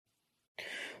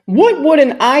What would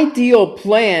an ideal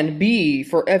plan be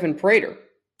for Evan Prater?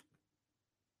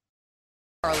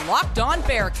 Are Locked On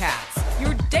Bearcats,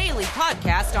 your daily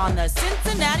podcast on the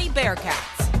Cincinnati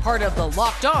Bearcats, part of the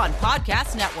Locked On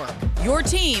Podcast Network, your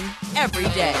team every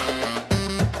day.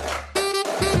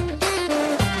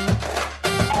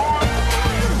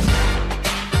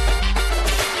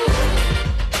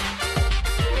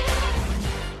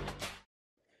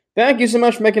 Thank you so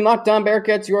much for making Locked On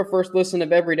Bearcats your first listen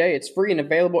of every day. It's free and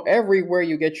available everywhere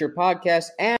you get your podcasts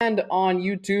and on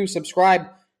YouTube. Subscribe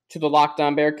to the Locked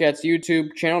On Bearcats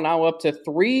YouTube channel, now up to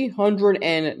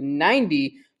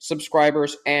 390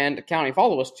 subscribers and counting.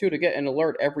 Follow us, too, to get an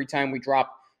alert every time we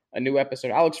drop a new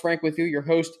episode. Alex Frank with you, your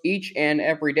host each and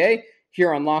every day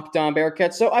here on Locked On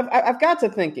Bearcats. So I've got to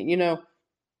thinking,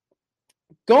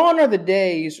 gone are the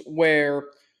days where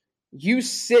you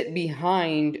sit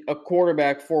behind a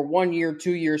quarterback for 1 year,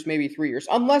 2 years, maybe 3 years,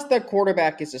 unless that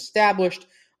quarterback is established,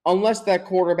 unless that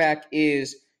quarterback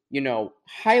is,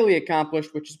 highly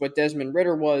accomplished, which is what Desmond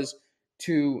Ritter was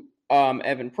to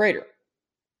Evan Prater.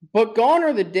 But gone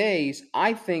are the days,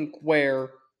 I think,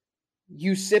 where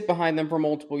you sit behind them for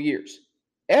multiple years.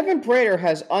 Evan Prater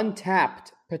has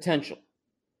untapped potential.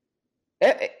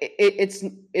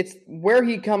 It's where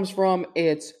he comes from.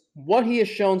 It's what he has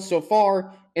shown so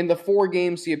far in the 4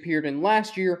 games he appeared in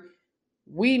last year.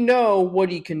 We know what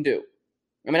he can do.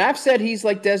 I mean, I've said he's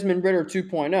like Desmond Ritter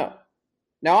 2.0.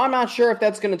 Now, I'm not sure if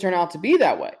that's going to turn out to be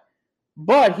that way,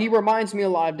 but he reminds me a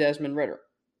lot of Desmond Ritter.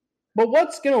 But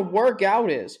what's going to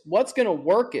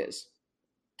work is,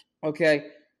 okay,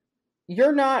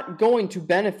 you're not going to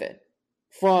benefit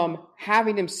from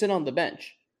having him sit on the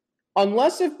bench.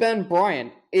 Unless if Ben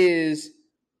Bryant is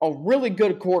a really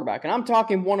good quarterback, and I'm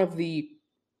talking one of the,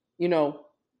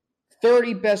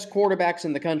 30 best quarterbacks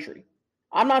in the country.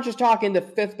 I'm not just talking the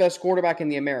 5th best quarterback in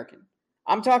the American.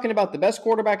 I'm talking about the best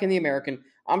quarterback in the American.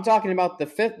 I'm talking about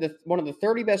one of the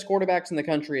 30 best quarterbacks in the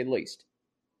country at least.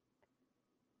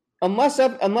 Unless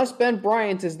Ben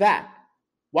Bryant is that,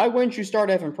 why wouldn't you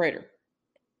start Evan Prater?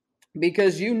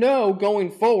 Because going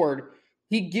forward,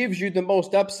 he gives you the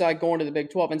most upside going to the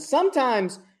Big 12. And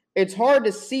sometimes it's hard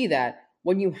to see that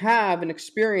when you have an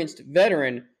experienced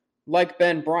veteran like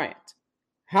Ben Bryant.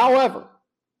 However,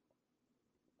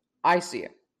 I see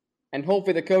it. And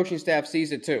hopefully the coaching staff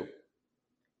sees it too.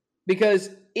 Because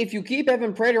if you keep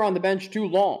Evan Prater on the bench too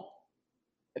long,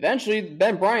 eventually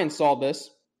Ben Bryant saw this,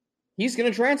 he's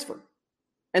going to transfer.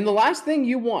 And the last thing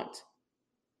you want,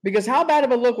 because how bad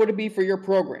of a look would it be for your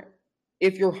program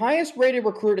if your highest rated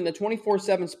recruit in the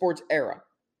 24/7 sports era,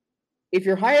 if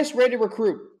your highest rated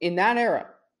recruit in that era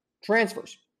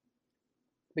transfers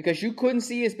because you couldn't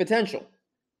see his potential?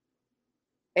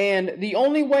 And the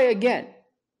only way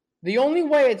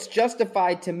it's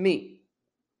justified to me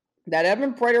that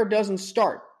Evan Prater doesn't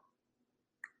start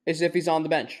is if he's on the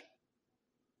bench.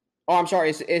 Oh, I'm sorry,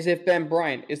 is if Ben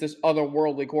Bryant is this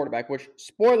otherworldly quarterback, which,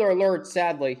 spoiler alert,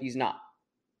 sadly, he's not.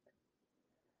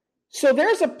 So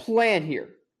there's a plan here.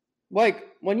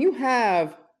 Like, when you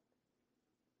have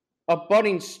a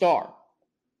budding star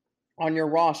on your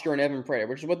roster in Evan Prater,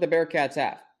 which is what the Bearcats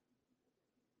have,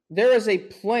 there is a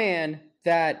plan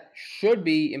that should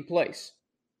be in place.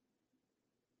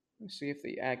 Let's see if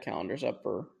the ad calendar's up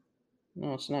for...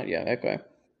 No, it's not yet. Okay.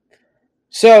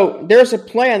 So there's a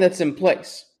plan that's in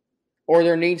place, or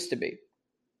there needs to be.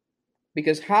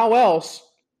 Because how else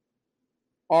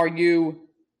are you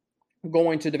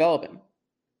going to develop him?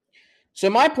 So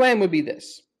my plan would be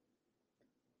this.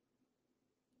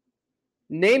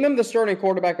 Name him the starting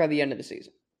quarterback by the end of the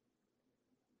season.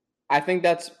 I think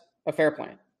that's a fair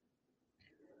plan.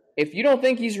 If you don't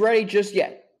think he's ready just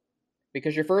yet,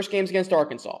 because your first game's against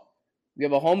Arkansas, you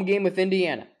have a home game with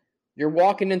Indiana, you're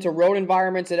walking into road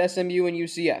environments at SMU and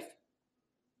UCF.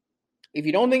 If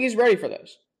you don't think he's ready for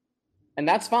those, and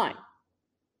that's fine,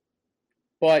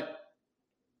 but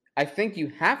I think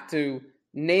you have to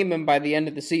name him by the end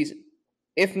of the season,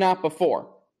 if not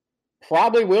before.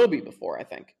 Probably will be before, I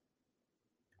think.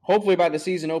 Hopefully by the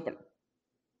season opener.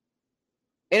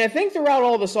 And I think throughout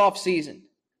all this offseason,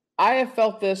 I have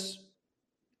felt this,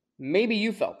 maybe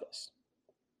you felt this,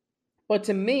 but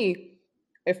to me,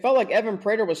 it felt like Evan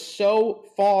Prater was so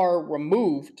far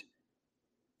removed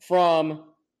from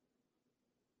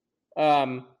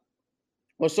being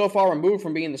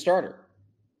the starter.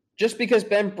 Just because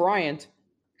Ben Bryant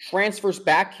transfers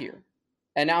back here,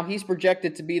 and now he's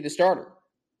projected to be the starter.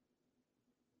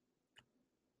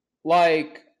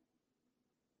 Like,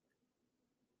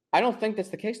 I don't think that's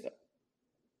the case, though.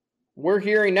 We're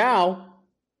hearing now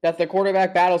that the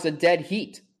quarterback battle's a dead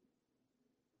heat.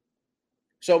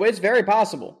 So it's very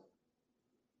possible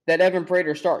that Evan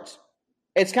Prater starts.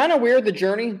 It's kind of weird the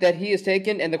journey that he has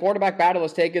taken and the quarterback battle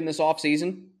has taken this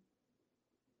offseason.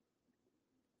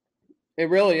 It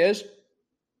really is.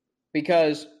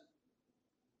 Because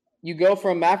you go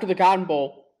from after the Cotton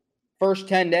Bowl, first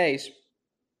 10 days,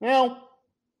 well,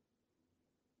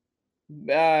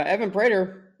 Evan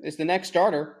Prater is the next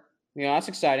starter. That's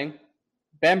exciting.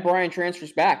 Ben Bryant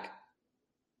transfers back.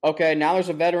 Okay, now there's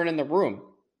a veteran in the room.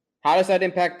 How does that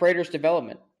impact Prater's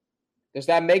development? Does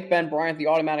that make Ben Bryant the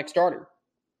automatic starter?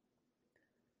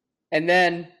 And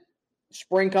then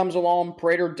spring comes along.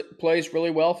 Prater plays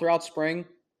really well throughout spring.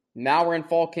 Now we're in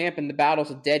fall camp and the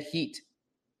battle's a dead heat.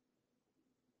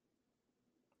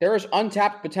 There is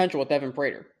untapped potential with Evan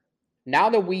Prater. Now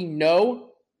that we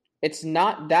know it's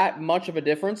not that much of a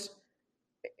difference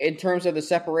in terms of the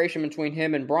separation between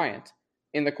him and Bryant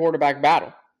in the quarterback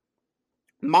battle,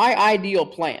 my ideal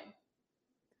plan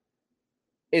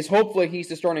is hopefully he's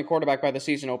the starting quarterback by the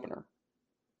season opener.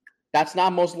 That's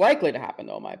not most likely to happen,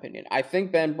 though, in my opinion. I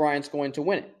think Ben Bryant's going to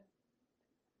win it.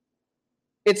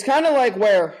 It's kind of like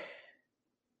where,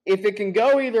 if it can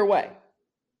go either way,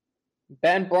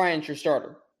 Ben Bryant's your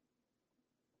starter.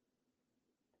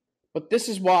 But this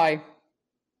is why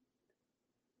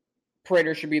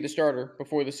Prater should be the starter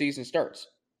before the season starts.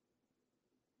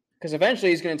 Because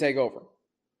eventually he's going to take over.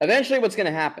 Eventually what's going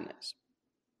to happen is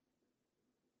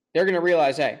they're going to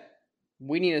realize, hey,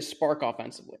 we need a spark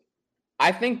offensively.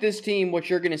 I think this team, what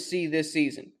you're going to see this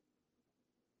season,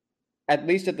 at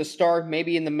least at the start,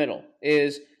 maybe in the middle,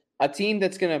 is a team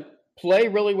that's going to play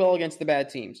really well against the bad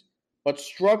teams, but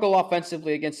struggle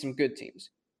offensively against some good teams.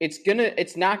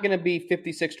 It's not going to be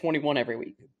 56-21 every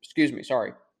week. Excuse me,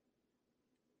 sorry.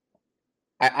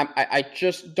 I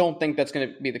just don't think that's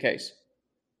going to be the case.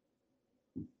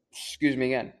 Excuse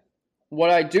me again. What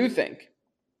I do think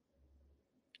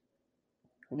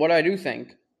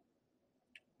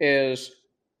is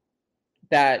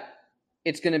that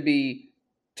it's going to be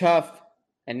tough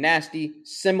and nasty,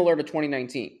 similar to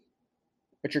 2019.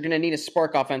 But you're going to need a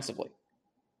spark offensively.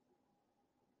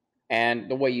 And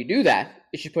the way you do that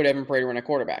is you put Evan Prater in a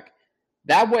quarterback.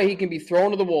 That way he can be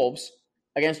thrown to the Wolves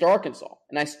against Arkansas.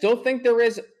 And I still think there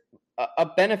is a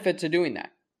benefit to doing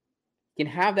that. You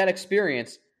can have that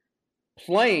experience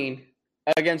playing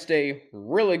against a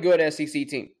really good SEC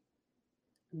team.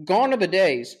 Gone are the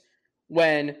days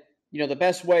when, the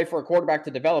best way for a quarterback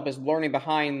to develop is learning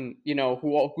behind,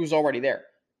 who's already there.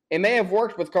 It may have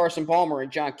worked with Carson Palmer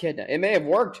and John Kidna. It may have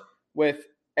worked with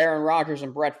Aaron Rodgers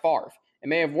and Brett Favre. It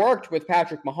may have worked with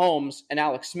Patrick Mahomes and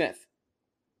Alex Smith.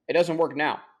 It doesn't work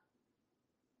now.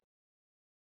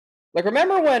 Like,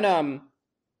 remember when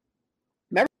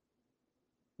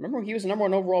he was the number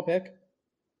 1 overall pick?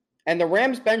 And the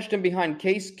Rams benched him behind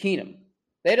Case Keenum.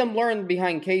 They had him learn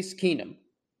behind Case Keenum.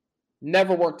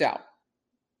 Never worked out.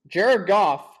 Jared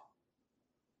Goff,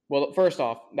 well, first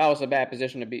off, that was a bad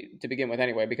position to begin with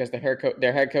anyway, because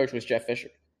their head coach was Jeff Fisher.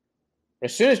 But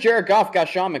as soon as Jared Goff got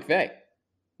Sean McVay,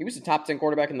 he was the top 10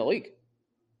 quarterback in the league.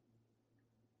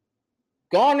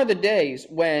 Gone are the days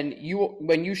when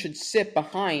you should sit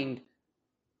behind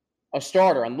a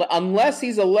starter, unless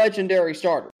he's a legendary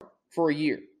starter for a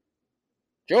year.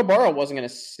 Joe Burrow wasn't going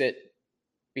to sit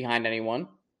behind anyone.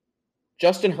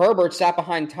 Justin Herbert sat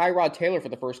behind Tyrod Taylor for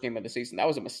the first game of the season. That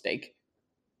was a mistake.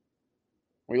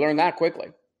 We learned that quickly.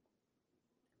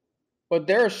 But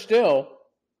there is still,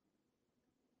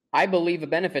 I believe, a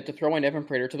benefit to throwing Evan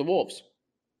Prater to the Wolves.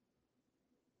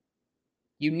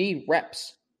 You need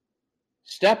reps.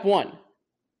 Step 1,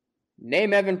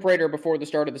 name Evan Prater before the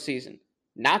start of the season.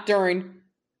 Not during.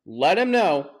 Let him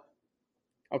know.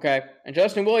 Okay? And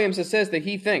Justin Williams says that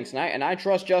he thinks, and I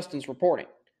trust Justin's reporting,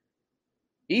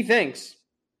 he thinks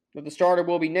that the starter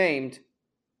will be named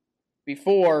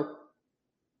before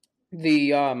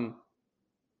the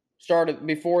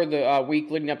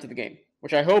week leading up to the game,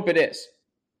 which I hope it is.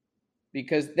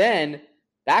 Because then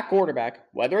that quarterback,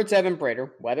 whether it's Evan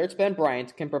Prater, whether it's Ben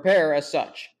Bryant, can prepare as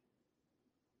such.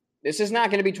 This is not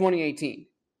going to be 2018.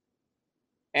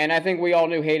 And I think we all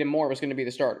knew Hayden Moore was going to be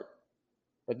the starter.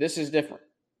 But this is different.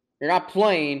 You're not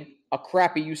playing a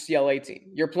crappy UCLA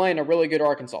team. You're playing a really good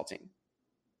Arkansas team.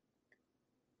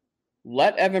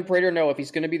 Let Evan Prater know if he's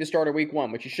going to be the starter week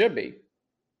 1, which he should be.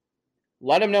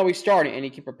 Let him know he's starting and he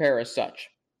can prepare as such.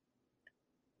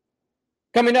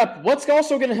 Coming up, what's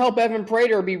also going to help Evan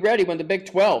Prater be ready when the Big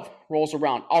 12 rolls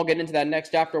around? I'll get into that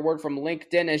next after a word from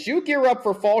LinkedIn. As you gear up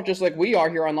for fall, just like we are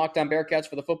here on Locked On Bearcats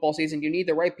for the football season, you need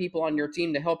the right people on your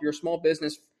team to help your small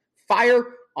business fire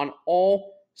on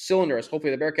all cylinders.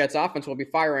 Hopefully the Bearcats offense will be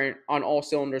firing on all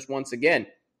cylinders once again.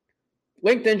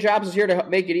 LinkedIn Jobs is here to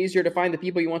make it easier to find the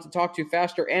people you want to talk to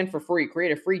faster and for free.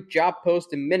 Create a free job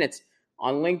post in minutes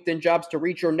on LinkedIn Jobs to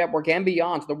reach your network and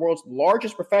beyond to the world's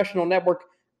largest professional network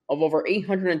of over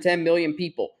 810 million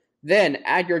people. Then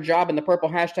add your job in the purple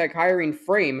hashtag hiring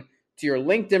frame to your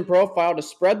LinkedIn profile to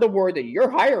spread the word that you're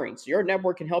hiring so your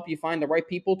network can help you find the right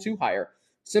people to hire.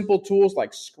 Simple tools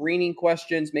like screening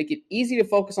questions make it easy to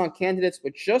focus on candidates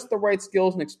with just the right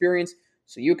skills and experience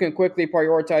so you can quickly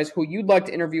prioritize who you'd like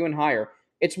to interview and hire.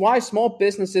 It's why small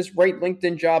businesses rate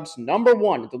LinkedIn Jobs number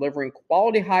one in delivering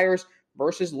quality hires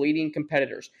versus leading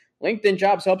competitors. LinkedIn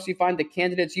Jobs helps you find the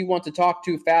candidates you want to talk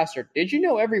to faster. Did you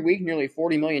know every week nearly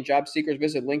 40 million job seekers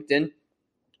visit LinkedIn?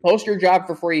 Post your job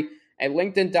for free at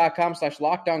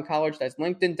linkedin.com/lockedoncollege. That's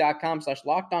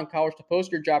linkedin.com/lockedoncollege to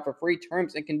post your job for free.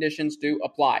 Terms and conditions do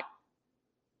apply.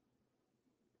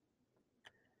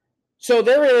 So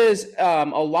there is a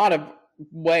lot of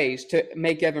ways to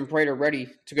make Evan Prater ready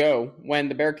to go when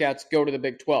the Bearcats go to the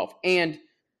Big 12. And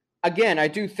again, I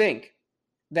do think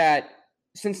that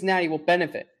Cincinnati will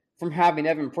benefit from having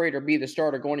Evan Prater be the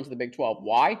starter going into the Big 12.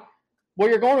 Why? Well,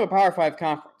 you're going to a Power 5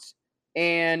 conference.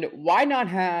 And why not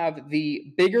have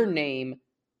the bigger name,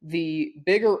 the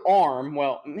bigger arm,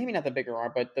 well, maybe not the bigger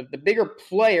arm, but the bigger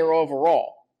player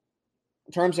overall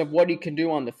in terms of what he can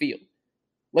do on the field.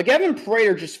 Like Evan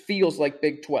Prater just feels like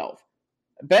Big 12.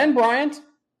 Ben Bryant,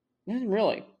 doesn't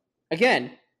really.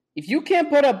 Again, if you can't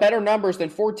put up better numbers than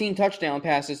 14 touchdown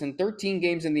passes in 13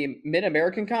 games in the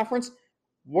Mid-American Conference,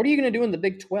 what are you going to do in the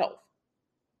Big 12?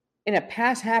 In a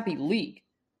pass-happy league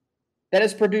that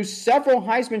has produced several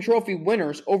Heisman Trophy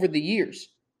winners over the years,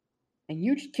 and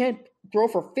you just can't throw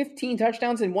for 15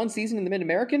 touchdowns in one season in the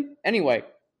Mid-American? Anyway,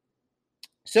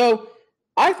 so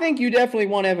I think you definitely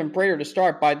want Evan Prater to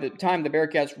start by the time the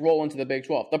Bearcats roll into the Big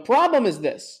 12. The problem is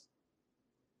this.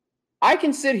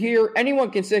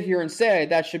 Anyone can sit here and say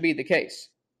that should be the case.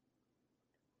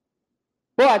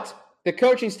 But the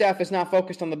coaching staff is not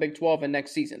focused on the Big 12 and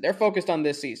next season. They're focused on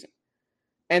this season.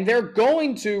 And they're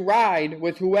going to ride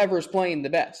with whoever's playing the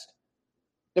best.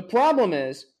 The problem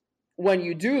is, when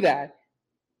you do that,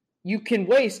 you can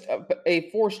waste a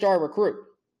 4-star recruit.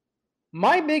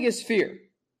 My biggest fear,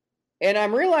 and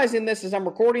I'm realizing this as I'm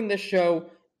recording this show,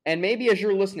 and maybe as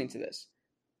you're listening to this,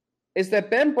 is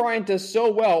that Ben Bryant does so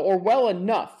well, or well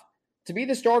enough, to be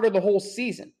the starter the whole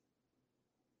season.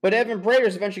 But Evan Prater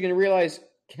is eventually going to realize,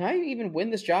 can I even win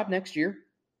this job next year?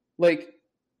 Like,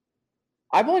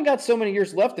 I've only got so many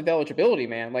years left of eligibility,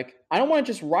 man. Like, I don't want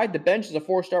to just ride the bench as a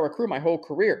 4-star recruit my whole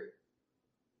career.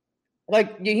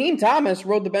 Like, Yaheem Thomas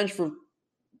rode the bench for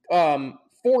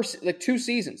 2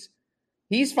 seasons.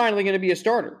 He's finally going to be a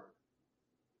starter.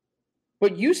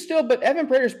 But Evan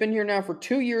Prater's been here now for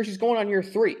 2 years. He's going on year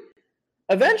 3.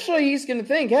 Eventually, he's going to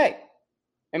think, hey,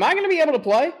 am I going to be able to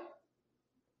play?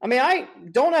 I mean, I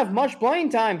don't have much playing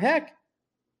time, heck,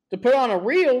 to put on a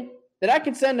reel that I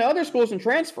can send to other schools and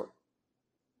transfer.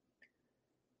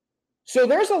 So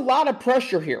there's a lot of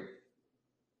pressure here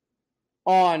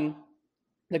on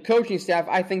the coaching staff,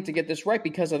 I think, to get this right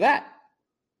because of that.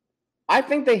 I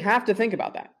think they have to think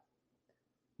about that.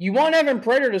 You want Evan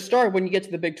Prater to start when you get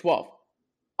to the Big 12.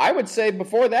 I would say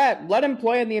before that, let him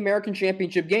play in the American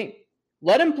Championship game.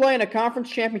 Let him play in a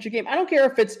conference championship game. I don't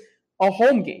care if it's a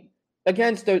home game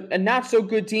against a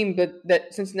not-so-good team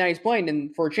that Cincinnati's playing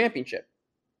in for a championship.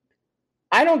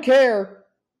 I don't care,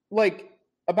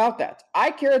 about that. I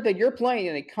care that you're playing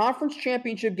in a conference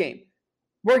championship game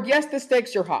where, yes, the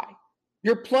stakes are high.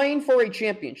 You're playing for a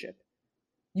championship.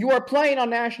 You are playing on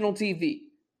national TV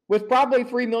with probably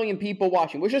 3 million people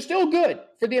watching, which is still good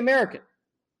for the American.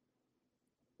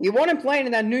 You want him playing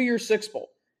in that New Year's Six Bowl,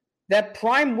 that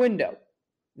prime window,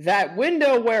 that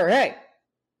window where, hey,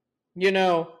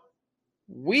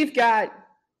 we've got,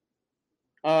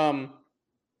 we're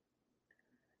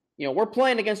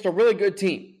playing against a really good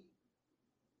team.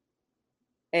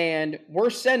 And we're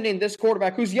sending this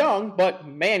quarterback who's young, but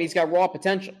man, he's got raw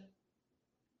potential.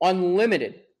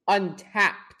 Unlimited,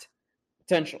 untapped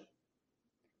potential.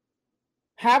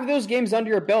 Have those games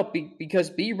under your belt because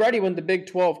be ready when the Big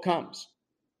 12 comes.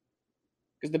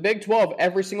 Because the Big 12,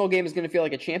 every single game is going to feel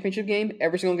like a championship game.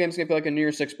 Every single game is going to feel like a New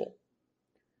Year's Six Bowl.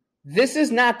 This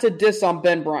is not to diss on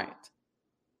Ben Bryant.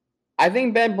 I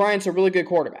think Ben Bryant's a really good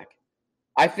quarterback.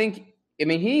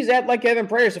 He's like Evan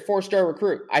Prater, a 4-star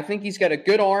recruit. I think he's got a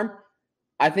good arm.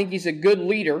 I think he's a good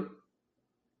leader.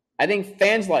 I think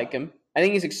fans like him. I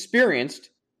think he's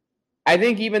experienced. I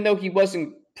think even though he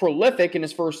wasn't prolific in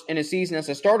his season as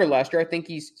a starter last year, I think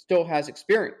he still has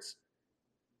experience.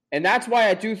 And that's why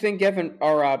I do think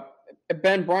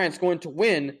Ben Bryant's going to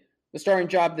win the starting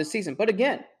job this season. But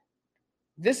again,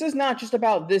 this is not just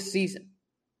about this season.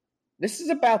 This is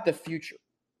about the future.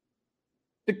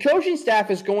 The coaching staff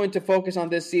is going to focus on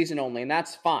this season only, and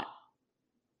that's fine.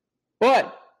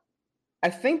 But I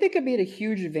think they could be at a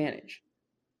huge advantage.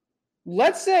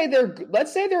 Let's say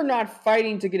they're not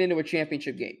fighting to get into a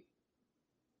championship game.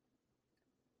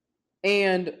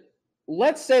 And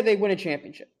let's say they win a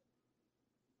championship.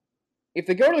 If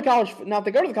they go to the college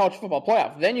football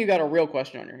playoff, then you got a real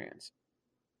question on your hands.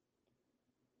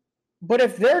 But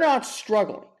if they're not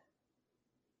struggling,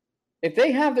 if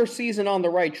they have their season on the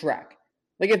right track,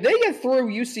 like if they get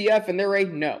through UCF and they're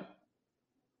 8-0,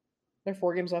 there are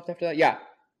 4 games left after that? Yeah.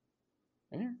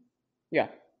 Yeah.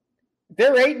 If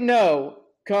they're 8-0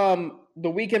 come the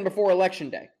weekend before Election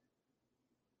Day,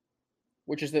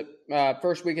 which is the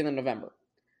first weekend in November.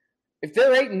 If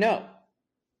they're 8-0,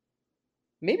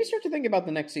 maybe start to think about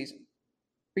the next season.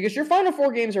 Because your final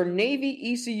 4 games are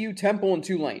Navy, ECU, Temple, and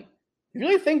Tulane. You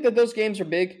really think that those games are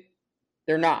big?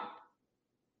 They're not.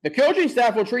 The coaching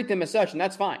staff will treat them as such, and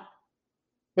that's fine.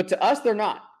 But to us, they're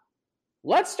not.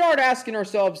 Let's start asking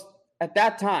ourselves at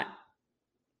that time,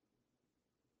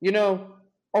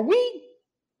 are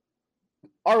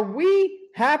we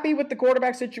happy with the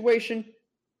quarterback situation?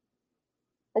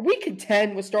 Are we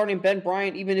content with starting Ben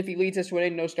Bryant even if he leads us to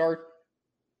an 8-0 start?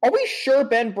 Are we sure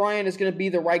Ben Bryant is going to be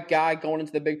the right guy going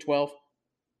into the Big 12?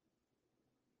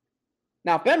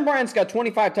 Now, if Ben Bryant's got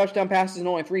 25 touchdown passes and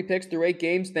only 3 picks through 8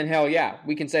 games, then hell yeah,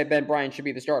 we can say Ben Bryant should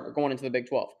be the starter going into the Big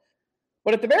 12.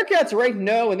 But if the Bearcats are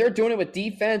 8-0 and they're doing it with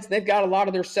defense, and they've got a lot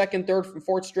of their second, third, and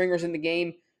fourth stringers in the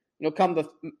game, come the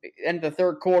end of the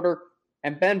third quarter,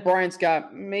 and Ben Bryant's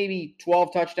got maybe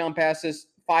 12 touchdown passes,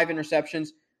 5 interceptions,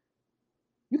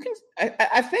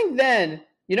 I think then,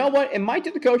 you know what? It might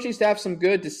do the coaching staff some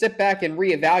good to sit back and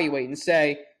reevaluate and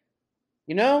say,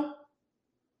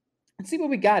 let's see what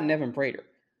we got in Evan Prater.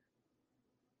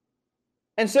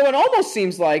 And so it almost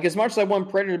seems like, as much as I want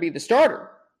Prater to be the starter,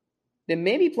 then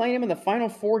maybe playing him in the final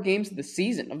 4 games of the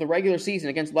season, of the regular season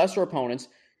against lesser opponents,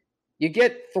 you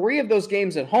get 3 of those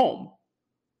games at home,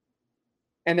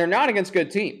 and they're not against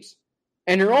good teams.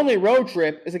 And your only road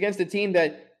trip is against a team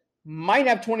that might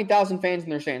have 20,000 fans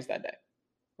in their stands that day.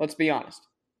 Let's be honest.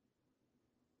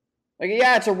 Like,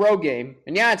 yeah, it's a road game,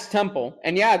 and yeah, it's Temple,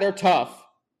 and yeah, they're tough,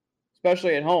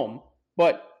 especially at home,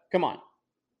 but come on.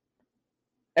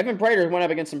 Evan Prater went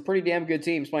up against some pretty damn good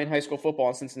teams playing high school football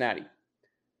in Cincinnati.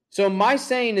 So my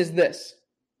saying is this.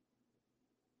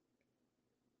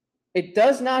 It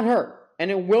does not hurt, and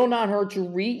it will not hurt to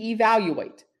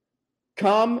reevaluate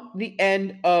come the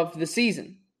end of the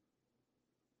season.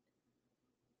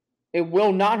 It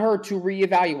will not hurt to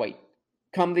reevaluate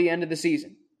come the end of the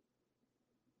season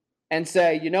and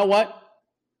say, you know what?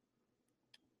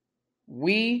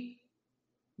 We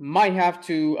might have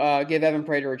to give Evan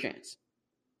Prater a chance.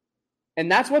 And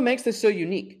that's what makes this so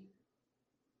unique.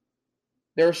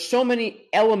 There are so many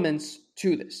elements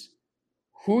to this.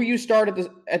 Who you start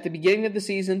at the beginning of the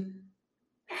season,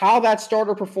 how that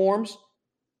starter performs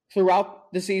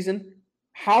throughout the season,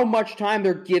 how much time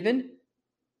they're given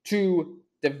to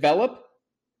develop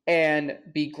and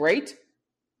be great,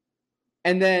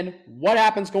 and then what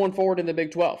happens going forward in the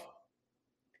Big 12.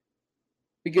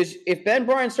 Because if Ben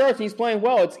Bryant starts and he's playing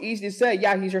well, it's easy to say,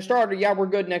 yeah, he's our starter, yeah, we're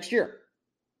good next year.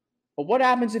 But what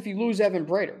happens if you lose Evan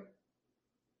Prater?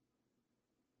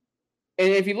 And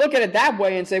if you look at it that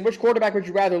way and say, which quarterback would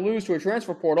you rather lose to a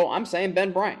transfer portal? I'm saying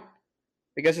Ben Bryant.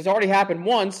 Because it's already happened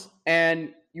once,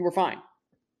 and you were fine.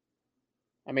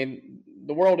 I mean,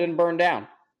 the world didn't burn down.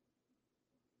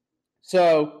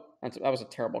 So, that was a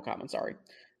terrible comment, sorry.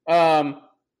 So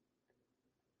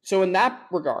in that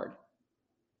regard,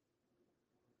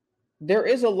 there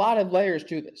is a lot of layers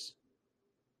to this.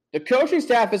 The coaching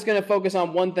staff is going to focus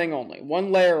on one thing only,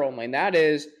 one layer only, and that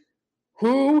is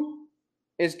who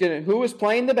is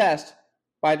playing the best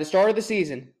by the start of the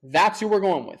season. That's who we're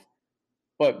going with.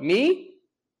 But me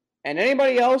and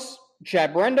anybody else,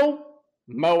 Chad Brendel,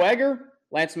 Mo Egger,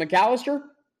 Lance McAllister,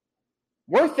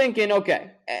 we're thinking,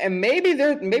 okay, and maybe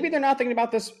they're not thinking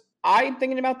about this. I'm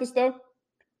thinking about this though,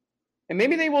 and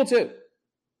maybe they will too.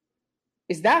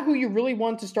 Is that who you really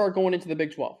want to start going into the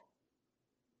Big 12?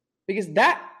 Because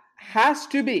that has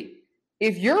to be,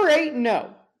 if you're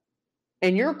 8-0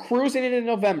 and you're cruising into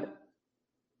November,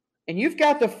 and you've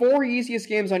got the 4 easiest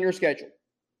games on your schedule.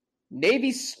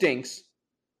 Navy stinks.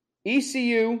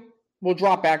 ECU will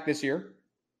drop back this year.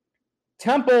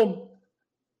 Temple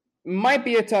might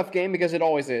be a tough game because it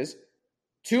always is.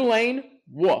 Tulane,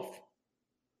 woof.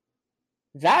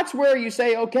 That's where you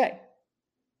say, okay,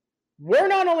 we're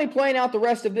not only playing out the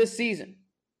rest of this season,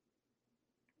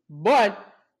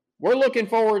 but we're looking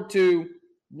forward to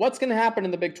what's going to happen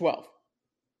in the Big 12.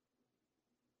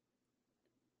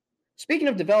 Speaking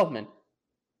of development,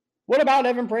 what about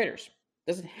Evan Prater?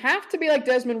 Does it have to be like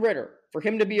Desmond Ritter for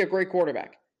him to be a great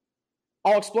quarterback?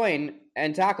 I'll explain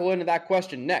and tackle into that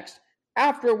question next,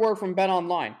 after a word from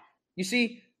BetOnline. You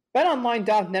see,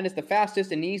 BetOnline.net is the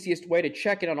fastest and easiest way to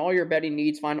check in on all your betting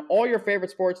needs. Find all your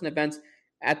favorite sports and events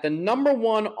at the number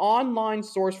 1 online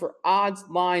source for odds,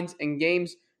 lines, and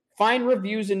games. Find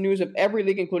reviews and news of every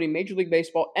league, including Major League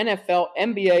Baseball, NFL,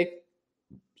 NBA,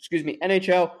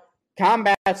 NHL,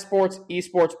 combat sports,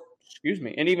 esports,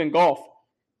 and even golf.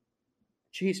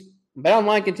 Jeez.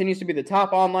 BetOnline continues to be the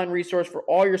top online resource for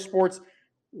all your sports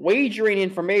wagering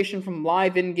information, from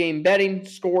live in-game betting,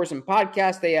 scores, and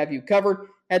podcasts. They have you covered.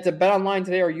 Head to BetOnline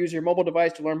today or use your mobile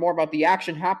device to learn more about the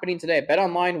action happening today.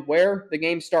 BetOnline, where the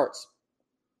game starts.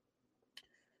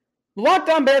 The Locked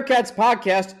On Bearcats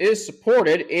podcast is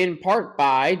supported in part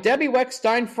by Debbie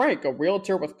Weckstein-Frank, a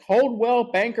realtor with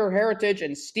Coldwell Banker Heritage,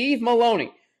 and Steve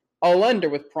Maloney, a lender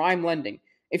with Prime Lending.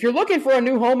 If you're looking for a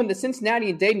new home in the Cincinnati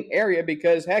and Dayton area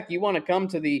because, heck, you want to come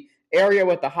to the area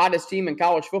with the hottest team in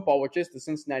college football, which is the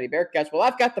Cincinnati Bearcats, well,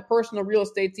 I've got the personal real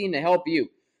estate team to help you.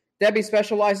 Debbie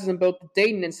specializes in both the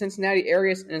Dayton and Cincinnati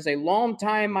areas and is a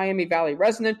longtime Miami Valley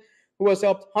resident who has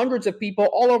helped hundreds of people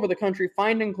all over the country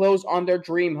find and close on their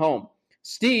dream home.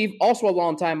 Steve, also a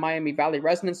longtime Miami Valley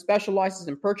resident, specializes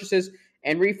in purchases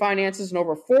and refinances in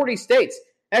over 40 states.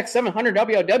 Heck, 700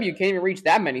 WOW can't even reach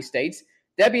that many states.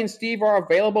 Debbie and Steve are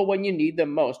available when you need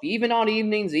them most, even on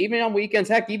evenings, even on weekends,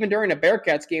 heck, even during a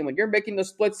Bearcats game. When you're making those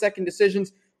split-second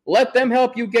decisions, let them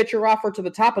help you get your offer to the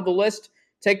top of the list,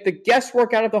 take the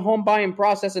guesswork out of the home buying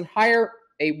process, and hire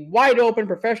a wide-open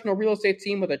professional real estate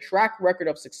team with a track record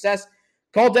of success.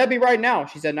 Call Debbie right now.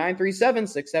 She's at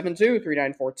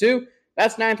 937-672-3942.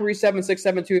 That's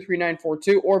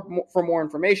 937-672-3942, or for more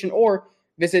information, or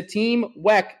visit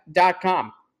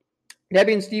teamweck.com.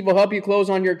 Debbie and Steve will help you close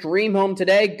on your dream home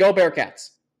today. Go Bearcats.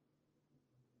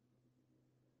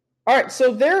 All right,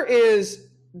 so there is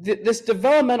this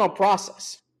developmental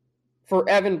process for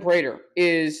Evan Prater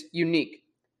is unique.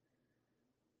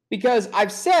 Because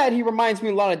I've said he reminds me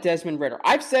a lot of Desmond Ritter.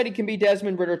 I've said he can be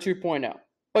Desmond Ritter 2.0.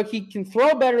 But he can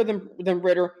throw better than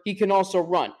Ritter. He can also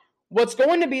run. What's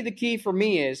going to be the key for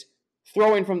me is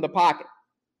throwing from the pocket.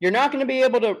 You're not going to be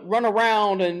able to run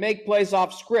around and make plays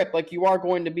off script like you are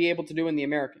going to be able to do in the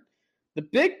American. The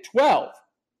Big 12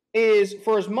 is,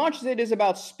 for as much as it is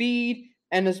about speed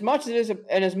and as much as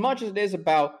it is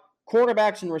about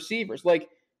quarterbacks and receivers, like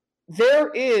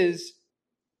there is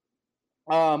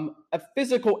a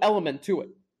physical element to it.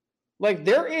 Like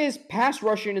there is pass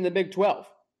rushing in the Big 12,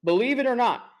 believe it or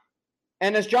not.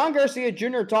 And as John Garcia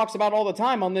Jr. talks about all the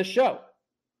time on this show,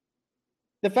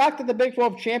 the fact that the Big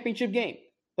 12 championship game,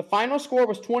 the final score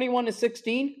was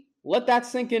 21-16. Let that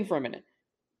sink in for a minute.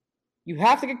 You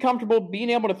have to get comfortable being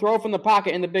able to throw from the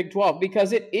pocket in the Big 12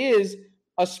 because it is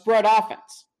a spread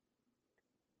offense.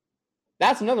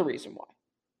 That's another reason why.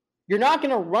 You're not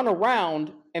going to run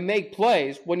around and make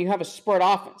plays when you have a spread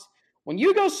offense. When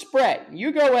you go spread,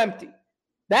 you go empty,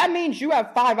 that means you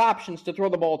have 5 options to throw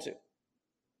the ball to.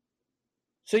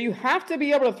 So you have to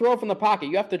be able to throw from the pocket.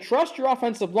 You have to trust your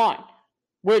offensive line,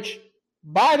 which,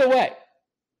 by the way,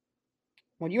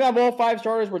 when you have all 5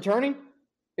 starters returning,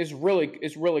 is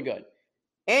really good.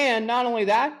 And not only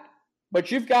that,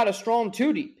 but you've got a strong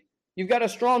 2 deep. You've got a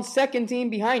strong second team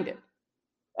behind it.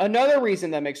 Another reason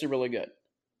that makes it really good.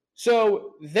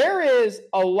 So there is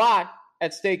a lot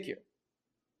at stake here.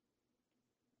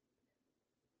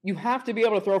 You have to be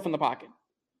able to throw from the pocket.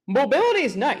 Mobility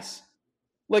is nice.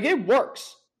 Like, it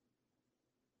works.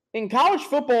 In college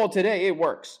football today, it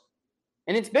works.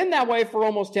 And it's been that way for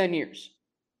almost 10 years.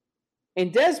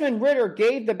 And Desmond Ritter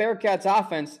gave the Bearcats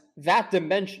offense that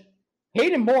dimension.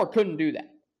 Hayden Moore couldn't do that.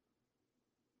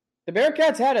 The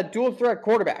Bearcats had a dual-threat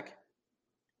quarterback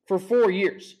for 4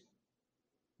 years.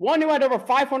 One who had over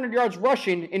 500 yards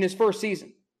rushing in his first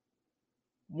season.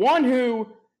 One who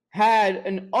had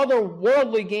an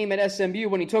otherworldly game at SMU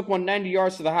when he took 190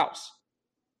 yards to the house.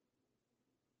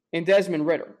 In Desmond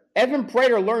Ritter. Evan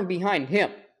Prater learned behind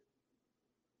him.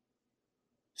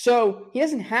 So he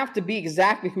doesn't have to be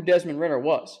exactly who Desmond Ritter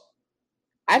was.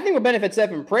 I think what benefits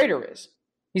Evan Prater is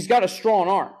he's got a strong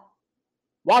arm.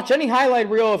 Watch any highlight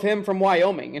reel of him from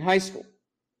Wyoming in high school.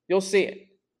 You'll see it.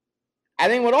 I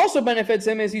think what also benefits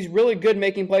him is he's really good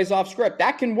making plays off script.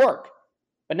 That can work,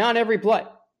 but not every play.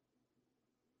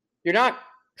 You're not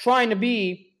trying to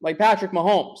be like Patrick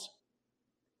Mahomes.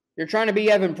 You're trying to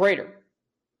be Evan Prater.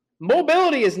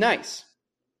 Mobility is nice.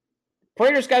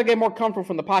 Prater's got to get more comfortable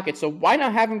from the pocket, so why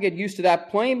not have him get used to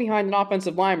that, playing behind an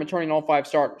offensive line, returning all 5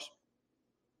 starters?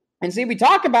 And see, we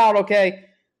talk about, okay,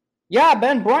 yeah,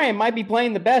 Ben Bryant might be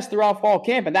playing the best throughout fall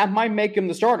camp, and that might make him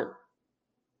the starter.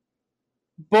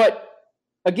 But,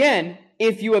 again,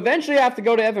 if you eventually have to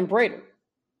go to Evan Prater,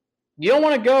 You don't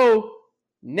want to go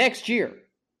next year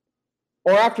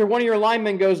or after one of your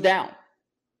linemen goes down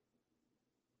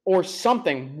or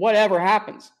something, whatever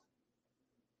happens.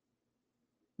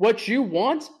 What you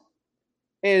want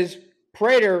is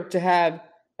Prater to have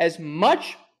as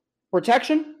much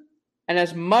protection and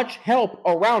as much help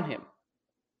around him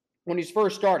when he's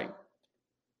first starting.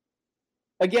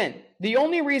 Again, the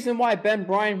only reason why Ben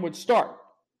Bryant would start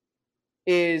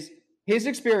is his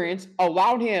experience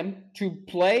allowed him to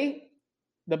play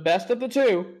the best of the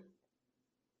two,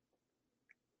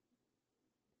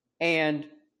 and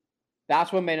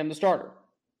that's what made him the starter.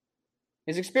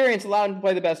 His experience allowed him to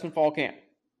play the best in fall camp.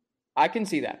 I can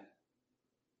see that.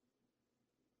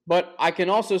 But I can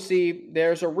also see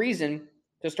there's a reason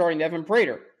to starting Evan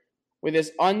Prater with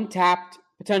his untapped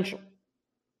potential.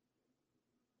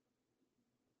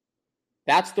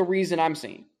 That's the reason I'm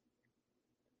seeing.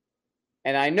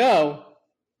 And I know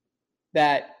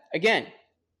that, again,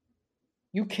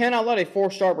 you cannot let a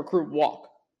 4-star recruit walk.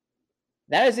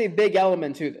 That is a big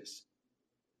element to this.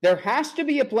 There has to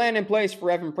be a plan in place for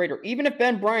Evan Prater, even if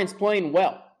Ben Bryant's playing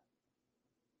well.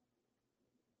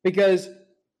 Because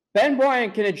Ben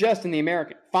Bryant can adjust in the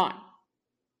American, fine.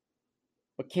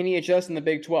 But can he adjust in the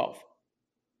Big 12?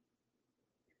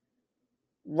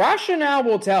 Rationale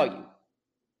will tell you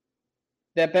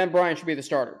that Ben Bryant should be the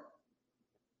starter.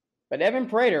 But Evan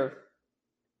Prater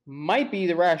might be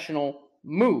the rational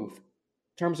move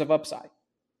in terms of upside.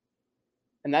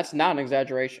 And that's not an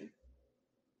exaggeration.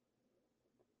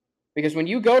 Because when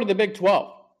you go to the Big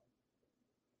 12,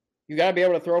 you got to be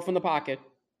able to throw from the pocket.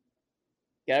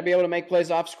 You got to be able to make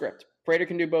plays off script. Prater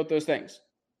can do both those things.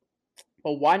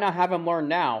 But why not have him learn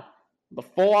now the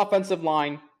full offensive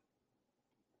line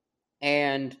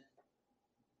and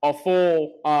a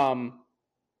full,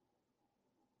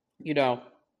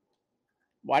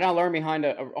 why not learn behind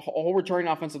a whole returning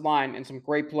offensive line and some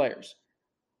great players?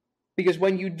 Because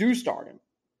when you do start him,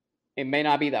 it may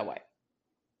not be that way.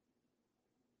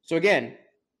 So again,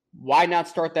 why not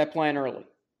start that plan early?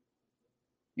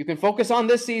 You can focus on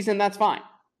this season, that's fine.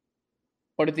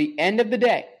 But at the end of the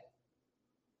day,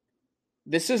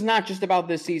 this is not just about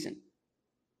this season.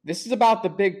 This is about the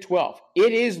Big 12.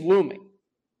 It is looming.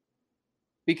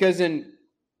 Because in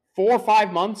 4 or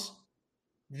 5 months,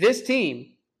 this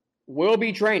team will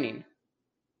be training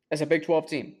as a Big 12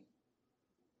 team.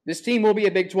 This team will be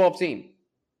a Big 12 team.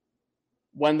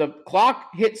 When the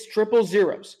clock hits triple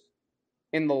zeros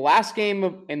in the last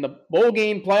game, in the bowl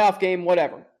game, playoff game,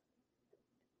 whatever,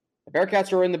 the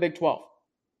Bearcats are in the Big 12.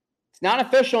 It's not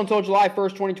official until July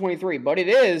 1st, 2023, but it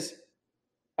is,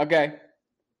 okay,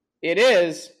 it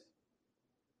is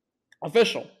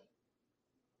official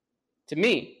to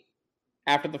me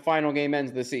after the final game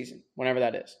ends of the season, whenever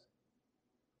that is.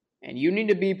 And you need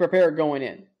to be prepared going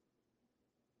in.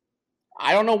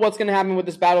 I don't know what's going to happen with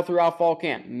this battle throughout fall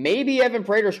camp. Maybe Evan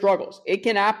Prater struggles. It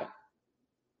can happen.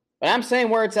 But I'm saying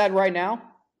where it's at right now,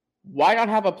 why not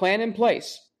have a plan in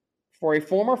place for a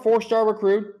former 4-star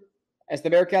recruit as the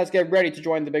Bearcats get ready to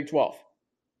join the Big 12?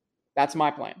 That's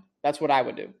my plan. That's what I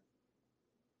would do.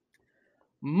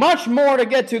 Much more to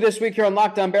get to this week here on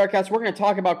Locked On Bearcats. We're going to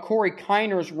talk about Corey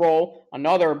Kiner's role,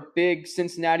 another big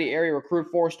Cincinnati area recruit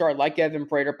 4-star like Evan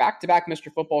Prater. Back-to-back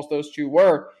Mr. Footballs those two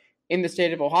were in the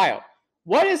state of Ohio.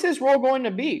 What is his role going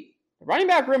to be? The running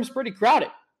back room is pretty crowded,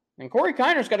 and Corey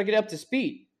Kiner's got to get up to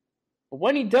speed. But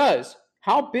when he does,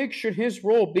 how big should his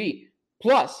role be?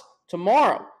 Plus,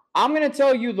 tomorrow, I'm going to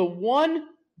tell you the one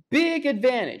big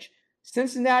advantage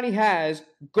Cincinnati has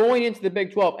going into the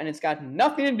Big 12, and it's got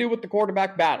nothing to do with the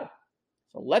quarterback battle.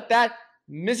 So let that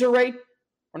miserate,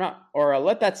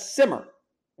 let that simmer,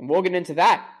 and we'll get into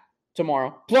that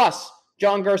tomorrow. Plus,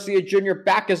 John Garcia Jr.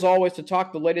 back as always to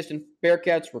talk the latest in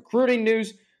Bearcats recruiting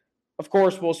news. Of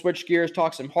course, we'll switch gears,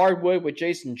 talk some hardwood with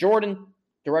Jason Jordan,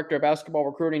 Director of Basketball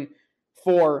Recruiting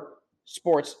for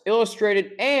Sports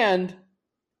Illustrated. And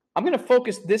I'm going to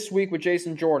focus this week with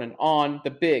Jason Jordan on the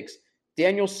bigs.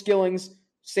 Daniel Skillings,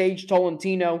 Sage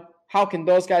Tolentino. How can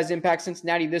those guys impact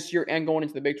Cincinnati this year and going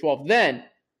into the Big 12? Then,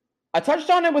 I touched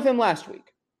on it with him last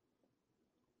week.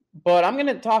 But I'm going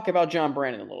to talk about John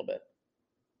Brandon a little bit.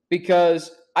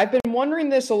 Because I've been wondering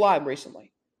this a lot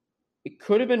recently. It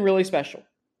could have been really special.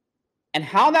 And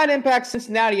how that impacts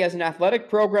Cincinnati as an athletic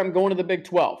program going to the Big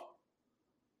 12.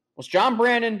 Was John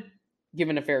Brandon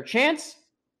given a fair chance?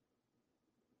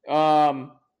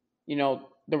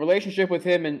 The relationship with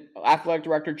him and athletic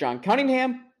director John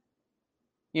Cunningham.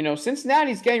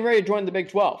 Cincinnati's getting ready to join the Big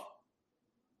 12.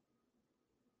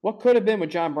 What could have been with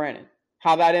John Brandon?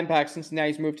 How that impacts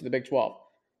Cincinnati's move to the Big 12.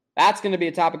 That's going to be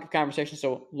a topic of conversation.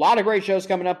 So a lot of great shows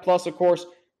coming up. Plus, of course,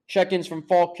 check-ins from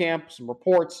fall camp, some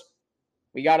reports.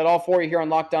 We got it all for you here on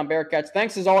Locked On Bearcats.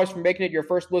 Thanks as always for making it your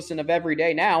first listen of every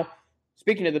day. Now,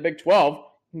 speaking of the Big 12,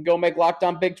 you can go make Locked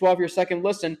On Big 12 your second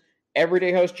listen.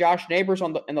 Everyday host Josh Neighbors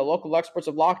and the local experts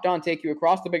of Locked On take you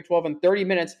across the Big 12 in 30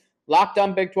 minutes. Locked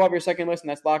On Big 12, your second listen.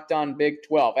 That's Locked On Big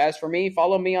 12. As for me,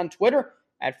 follow me on Twitter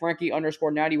at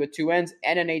Frankie_90 with 2 N's,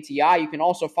 NNATI. You can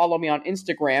also follow me on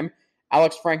Instagram,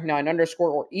 AlexFrank9_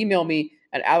 or email me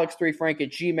at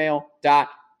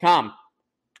alex3frank@gmail.com.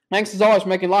 Thanks as always for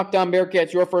making Locked On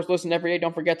Bearcats your first listen every day.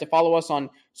 Don't forget to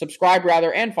subscribe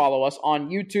and follow us on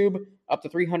YouTube, up to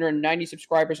 390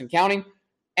 subscribers and counting.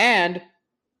 And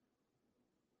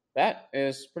that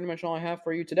is pretty much all I have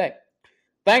for you today.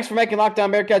 Thanks for making Locked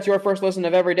On Bearcats your first listen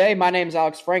of every day. My name is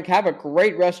Alex Frank. Have a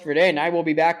great rest of your day, and I will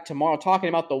be back tomorrow talking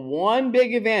about the one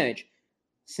big advantage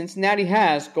Cincinnati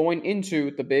has going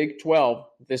into the Big 12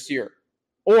 this year.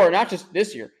 Or not just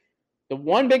this year. The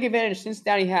one big advantage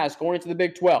Cincinnati has going into the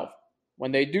Big 12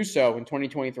 when they do so in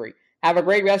 2023. Have a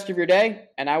great rest of your day,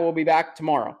 and I will be back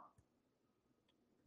tomorrow.